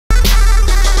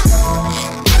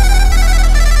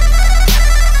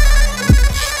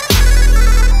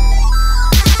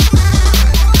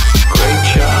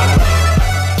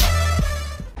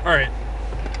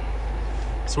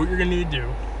do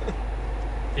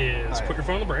is put your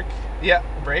foot on the brake. Yeah,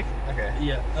 brake. Okay.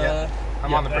 Yeah.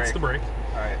 I'm on the brake. That's the brake.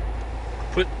 All right.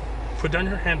 Put down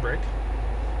your handbrake.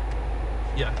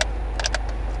 Yeah.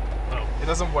 Oh. It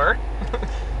doesn't work.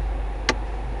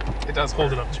 It does.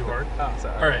 Hold it up too hard. Oh,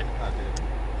 sorry. All right. Oh, dude.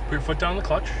 Put your foot down the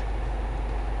clutch.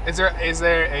 Is there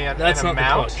an That's not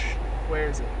amount? the clutch. Where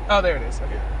is it? Oh, there it is.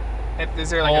 Okay. And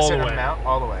is there like All a certain the way. amount?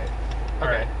 All the way. Okay. All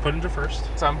right. Put into first.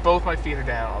 So both my feet are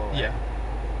down all the way. Yeah.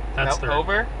 That's third.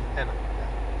 Over and.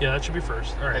 Yeah, that should be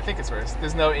first. All right. I think it's first.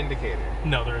 There's no indicator.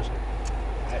 No, there isn't.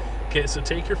 Right. Okay, so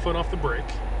take your foot off the brake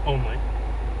only.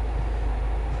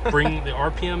 Bring the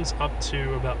RPMs up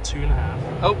to about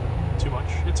 2.5. Oh. Too much.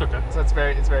 It's okay. So it's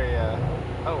very.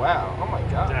 Oh wow. Oh my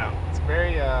god. Down. It's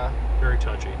very. Very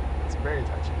touchy. It's very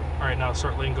touchy. All right, now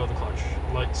start letting go of the clutch,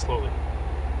 like slowly.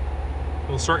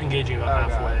 We'll start engaging about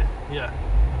halfway. God. Yeah.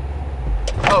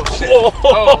 Oh shit.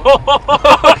 Oh.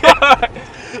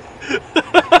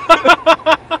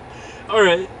 All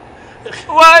right.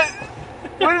 What?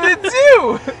 What did it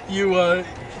do? You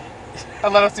I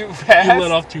let off too fast. You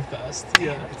let off too fast.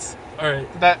 Yeah. All right.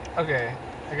 Okay.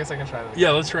 I guess I can try that.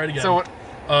 Yeah, let's try it again. So what?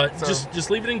 Just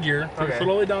leave it in gear. Put your Okay. foot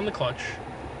all the way down the clutch.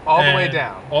 All the way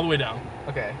down. All the way down.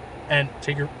 Okay. And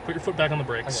put your foot back on the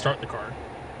brake. Okay. Start the car.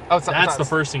 Oh, it's not, That's the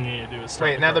first thing you need to do is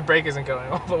start. Wait, now the brake isn't going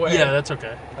all the way. Yeah, that's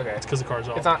okay. Okay. It's because the car's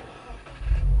off. It's not.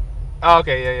 Oh,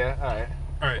 okay. Yeah. All right.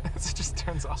 All right. It just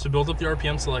turns off. So build up the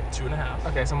RPMs to like 2.5.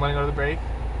 Okay, so I'm letting go of the brake.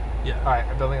 Yeah. All right,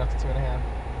 I'm building up to 2.5.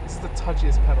 This is the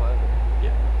touchiest pedal ever.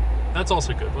 Yeah. That's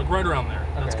also good. Like right around there.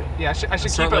 Okay. That's good. Yeah, I should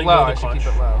Start keep it letting go low. of I the should keep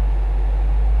clutch. it low.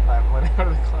 All right, I'm letting go of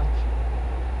the clutch.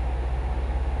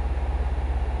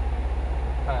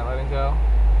 All right, letting go.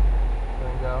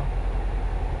 Letting go.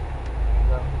 Letting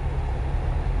go.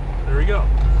 There we go.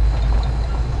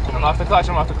 I'm off the clutch.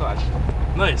 I'm off the clutch.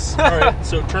 Nice. All right.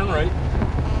 So turn right.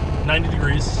 90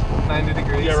 degrees. 90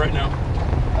 degrees. Yeah, right now.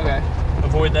 Okay.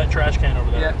 Avoid that trash can over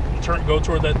there. Yeah. Go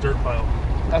toward that dirt pile.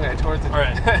 Okay, towards it. All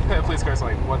right. The police car's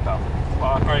like, what the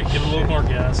fuck? All right. Give it a little more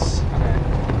gas.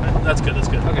 Okay. That's good. That's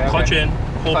good. Okay. Clutch in.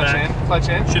 Pull Clutch back. in. Clutch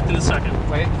in. Shift into second.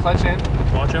 Wait. Clutch in.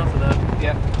 Watch out for that.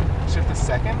 Yep. Shift to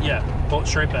second. Yeah. Pull it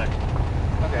straight back.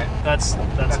 Okay. That's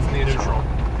neutral.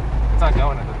 It's not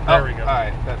going into. There we go. All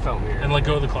right. That felt weird. And let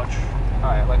go of the clutch. All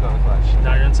right. Let go of the clutch.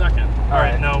 Now you're in second. All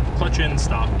right. right. Now clutch in.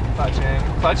 Stop. Clutch in.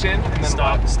 Clutch in. And then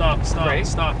Stop. what? Stop. Stop. Brake?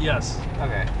 Stop. Yes.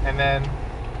 Okay. And then,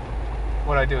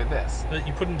 what do I do with this?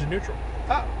 You put it into neutral.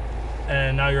 Oh.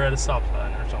 And now you're at a stop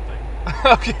sign or something.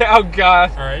 Okay. Oh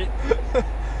god. All right. All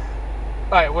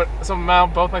right. What? So now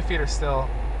both my feet are still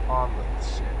on the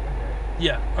shit. Okay.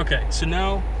 Yeah. Okay. So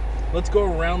now, let's go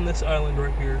around this island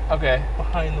right here. Okay.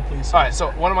 Behind the police. All right.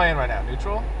 So what am I in right now?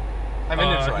 Neutral. I'm in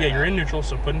neutral. Right yeah, now. you're in neutral.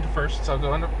 So put into first. So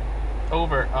go into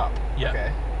over up. Yeah.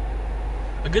 Okay.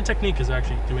 A good technique is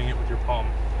actually doing it with your palm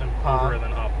and Palm. over and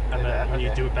then up, and Like then that, when you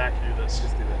okay. do it back, you do this.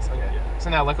 Just do this. Okay. Yeah. So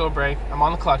now let go of brake. I'm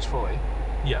on the clutch fully.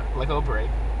 Yeah. Let go of brake.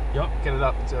 Yep. Get it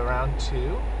up to around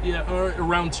 2. Yeah, or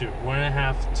around 2,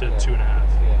 1.5 to Okay. 2.5.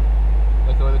 Yeah.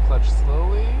 Let go of the clutch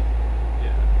slowly.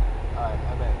 Yeah. All right.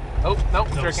 I'm in. Oh nope. No,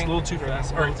 it's a jerking. little too Jerking.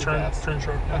 fast. A All little right, too turn fast.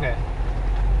 sharp now. Okay.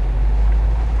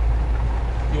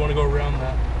 You want to go around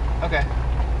that. Okay.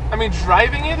 I mean,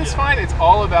 driving it is Yeah. fine. It's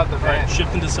all about the All right, van.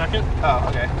 shift into second. Oh,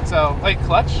 okay. So, like,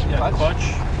 clutch? Yeah, clutch,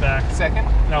 back. Second?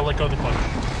 Now let go of the clutch.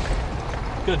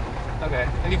 Good. Okay.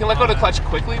 And you can let go of the clutch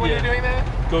quickly when yeah. you're doing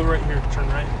that? Go right here, turn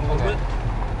right a little Okay. bit.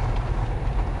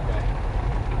 Okay.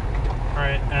 All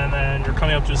right, and then you're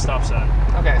coming up to a stop sign.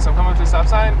 Okay, so I'm coming up to the stop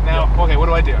sign. Now, Yep. okay, what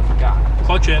do I do? I forgot.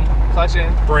 Clutch in, Clutch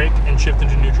in, brake, and shift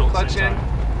into neutral at the clutch same in,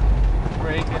 time.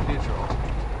 brake, and neutral.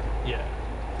 Yeah.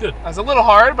 Good. That's a little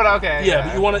hard, but okay. Yeah,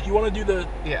 but you want to do the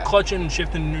Yeah. clutch in and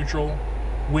shift into neutral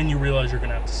when you realize you're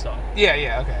gonna have to stop.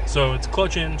 Yeah, okay. So it's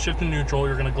clutch in, shift into neutral.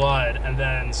 You're gonna glide, and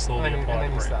then slowly And apply then you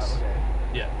brakes. stop, okay.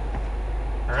 Yeah.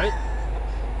 All right.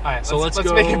 All right, So let's let's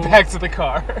go- make it back to the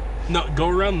car. No, go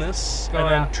around this, Go and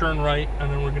around. then turn right,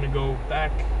 and then we're gonna go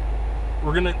back.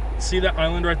 We're gonna see that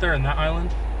island right there, and that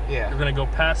island. Yeah. You're gonna go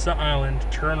past that island,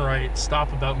 turn right,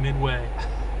 stop about midway,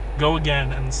 go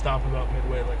again, and stop about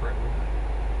midway, like right here.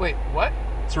 Wait, what?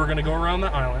 So we're gonna go around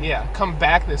that island. Yeah, come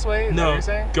back this way? Is that what No, you're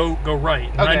saying? go right.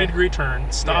 Okay. 90-degree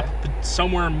turn. Stop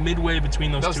somewhere midway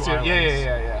between those two islands.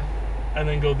 Yeah. And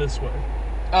then go this way.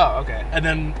 Oh, okay. And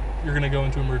then you're gonna go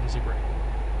into emergency braking.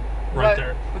 Right What?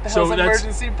 there. What the So hell's that's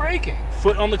emergency braking?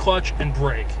 foot on the clutch and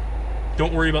brake.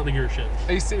 Don't worry about the gear shift.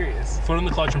 Are you serious? Foot on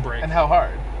the clutch and brake. And how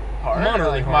hard? Hard?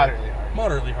 Moderately Or, like, hard. Moderately hard.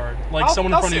 Moderately hard. Like I'll-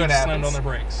 someone I'll in front see of you what just slammed on happens.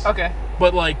 their brakes. Okay.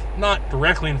 But like not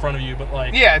directly in front of you, but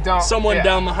like Yeah, don't. someone yeah.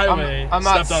 down the highway I'm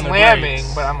not stepped on their slamming,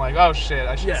 brakes. but I'm like, oh shit,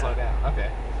 I should Yeah. slow down. Okay.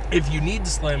 If you need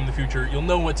to slam in the future, you'll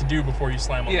know what to do before you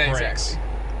slam on the brakes. Exactly.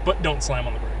 But don't slam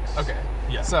on the brakes. Okay.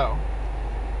 Yeah. So,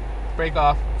 brake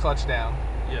off, clutch down.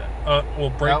 Yeah. Well,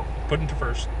 brake. Nope. Put into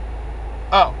first.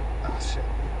 Oh shit.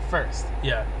 First.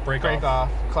 Yeah. Brake off,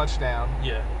 clutch down.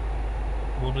 Yeah.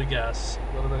 A little bit of gas.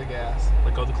 A little bit of gas.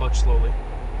 Let go of the clutch slowly.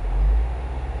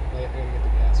 I gotta get the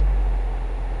gas.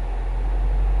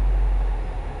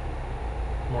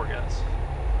 More gas.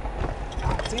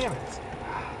 God damn it.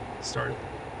 Start it.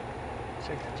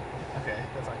 Chicken. Okay,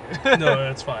 that's not good. No,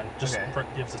 that's fine. Just Okay.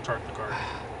 you have to start the car.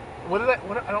 What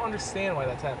I don't understand why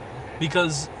that's happening. Okay.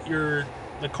 Because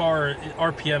the car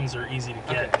RPMs are easy to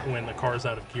get Okay. when the car's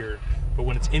out of gear, but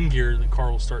when it's in gear, the car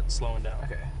will start slowing down.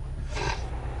 Okay.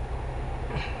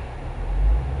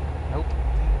 Nope.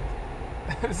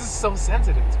 This is so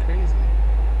sensitive. It's crazy.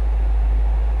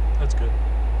 That's good.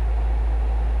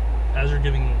 As you're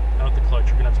giving out the clutch,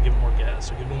 you're gonna have to give it more gas.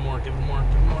 So give it more, give it more,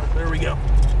 give it more. There we go.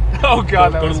 Oh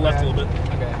god, that go was to the left bad. a little bit.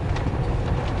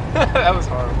 Okay. That was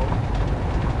horrible.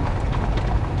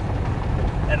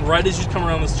 And right as you come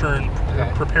around this turn, Okay.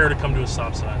 prepare to come to a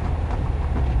stop sign.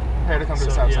 Prepare to come to a So,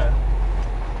 stop yeah. sign.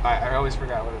 I always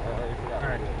forgot what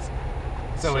Alright. it is.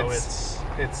 So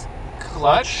it's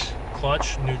clutch.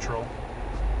 clutch, neutral,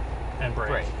 and brake.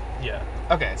 Brake. Yeah.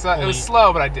 Okay, so it Only- was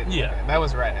slow, but I did. Yeah. Okay, that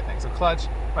was right, I think. So clutch.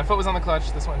 My foot was on the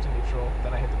clutch. This went to neutral.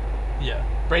 Then I hit the brake. Yeah.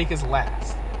 Brake is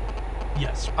last,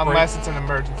 Yes. unless it's an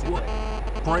emergency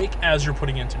brake. Brake as you're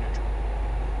putting into neutral.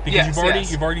 Because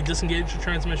Yes, you've already disengaged your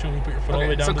transmission when you put your foot all the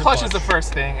way down so to the clutch is the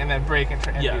first thing, and then brake and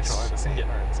Yes. neutral are the same. Yeah.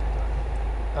 Are at the same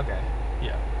time. Okay.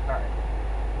 Yeah. All right.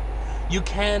 You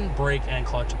can brake and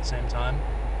clutch at the same time,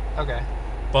 Okay.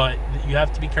 but you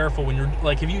have to be careful when you're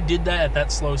like if you did that at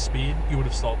that slow speed, you would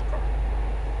have stalled the car.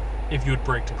 If you had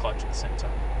braked and clutch at the same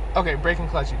time. Okay. Brake and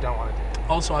clutch you don't want to do.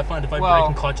 Also, I find if I Well- brake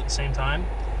and clutch at the same time,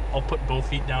 I'll put both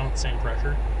feet down at the same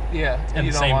pressure Yeah. and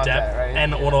you the don't same want depth. that, right?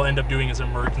 And Yeah. what I'll end up doing is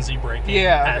emergency braking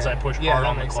Yeah. as okay. I push Yeah, hard that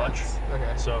on the makes clutch. sense.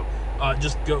 Okay. So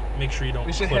just make sure you don't.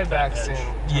 We should clip head back that soon. edge. in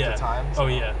terms Yeah. of time, Oh so-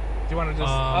 yeah. Do you want to just?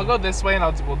 I'll go this way and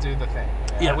we'll do the thing.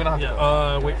 Yeah. We don't have yeah. to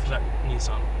go. Wait for that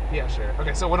Nissan. Yeah, sure.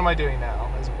 Okay, so what am I doing now?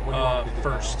 What do you want me to do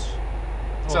First.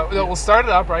 now? So yeah. we'll start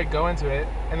it up, right? Go into it,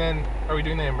 and then are we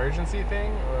doing the emergency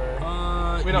thing,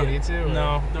 or we don't need to? Or?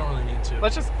 No, don't really need to.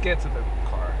 Let's just get to the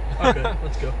car. Okay,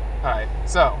 let's go. All right.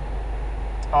 So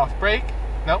off brake.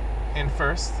 Nope. In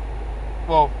first.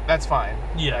 Well, that's fine.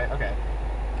 Yeah. Right? Okay.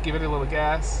 Give it a little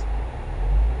gas.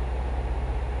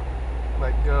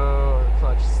 Let go of the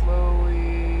clutch slowly.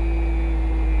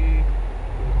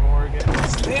 More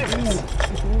gas. Damn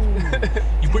it.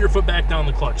 You put your foot back down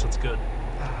the clutch. That's good.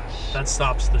 Ah, shit. That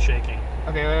stops the shaking.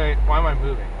 Okay, wait. Why am I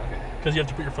moving? Okay. Because you have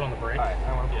to put your foot on the brake. All right.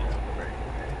 I want to put Yeah. it on the brake.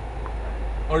 Okay.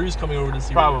 Or you're just coming over to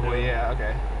see what you're Probably, doing. yeah.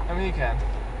 Okay. I mean, you can.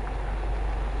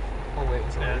 We'll wait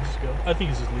until. Yeah, just go. I think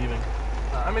he's just leaving.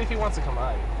 I mean, if he wants to come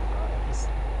by, he can come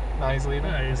by. No, he's leaving.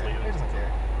 Yeah, he's Okay, leaving. He doesn't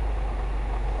care.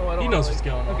 Oh, I don't He wanna, knows what's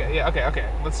going on. Okay. Yeah. Okay.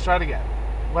 Let's try it again.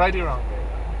 What did I do wrong there?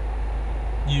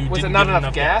 You Was it didn't not give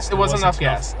enough gas? It wasn't enough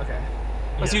gas. Okay.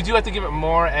 Yeah. So you do have to give it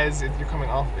more as you're coming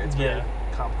off of it. It's very Yeah.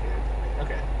 complicated.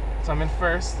 Okay. So I'm in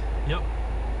first. Yep.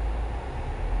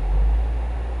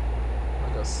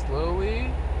 I'll go slowly.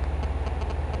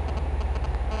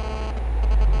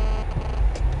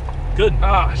 Good.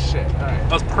 Oh shit! All right.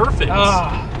 That was perfect.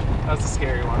 Ah, that was a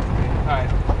scary one for me. All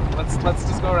right. Let's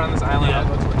just go around this island. Yeah.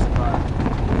 I'll go towards the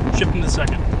car. Shift in the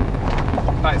second.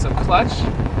 All right. So clutch.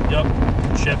 Yep.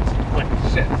 Shift. Quick.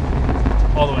 Shit.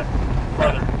 All the way.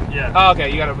 Farther. Yeah. Oh, okay.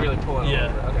 You gotta really pull it Yeah.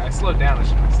 over. Okay. I slowed down. I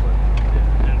should have slowed down.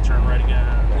 Yeah. And turn right again.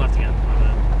 Okay. Left again. My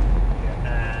bad.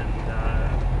 Yeah.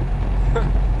 And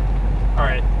all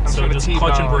right. I'm So gonna just T-bone.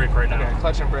 clutch and brake right now. Okay.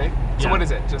 Clutch and brake. So Yeah. what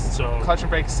is it? Just So- clutch and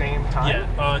brake same time.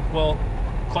 Yeah. Well,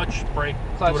 clutch, brake,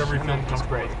 Clutch, do whatever you and feel then just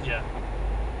comfortable brake. with. Yeah.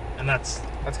 And that's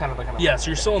That's kind of like an. yeah. So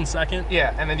you're still in second.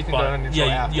 Yeah, and then you can go But to neutral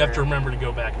yeah, after. you have to remember to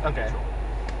go back. Into Okay. neutral.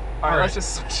 All right. All Let's right.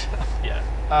 just switch.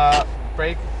 Yeah.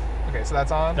 Brake. Okay. So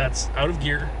that's on. That's out of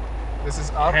gear. This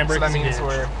is up. Handbrake So that is means engaged.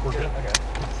 we're We're good.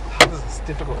 Okay. This is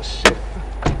difficult as shit.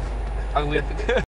 Ugly.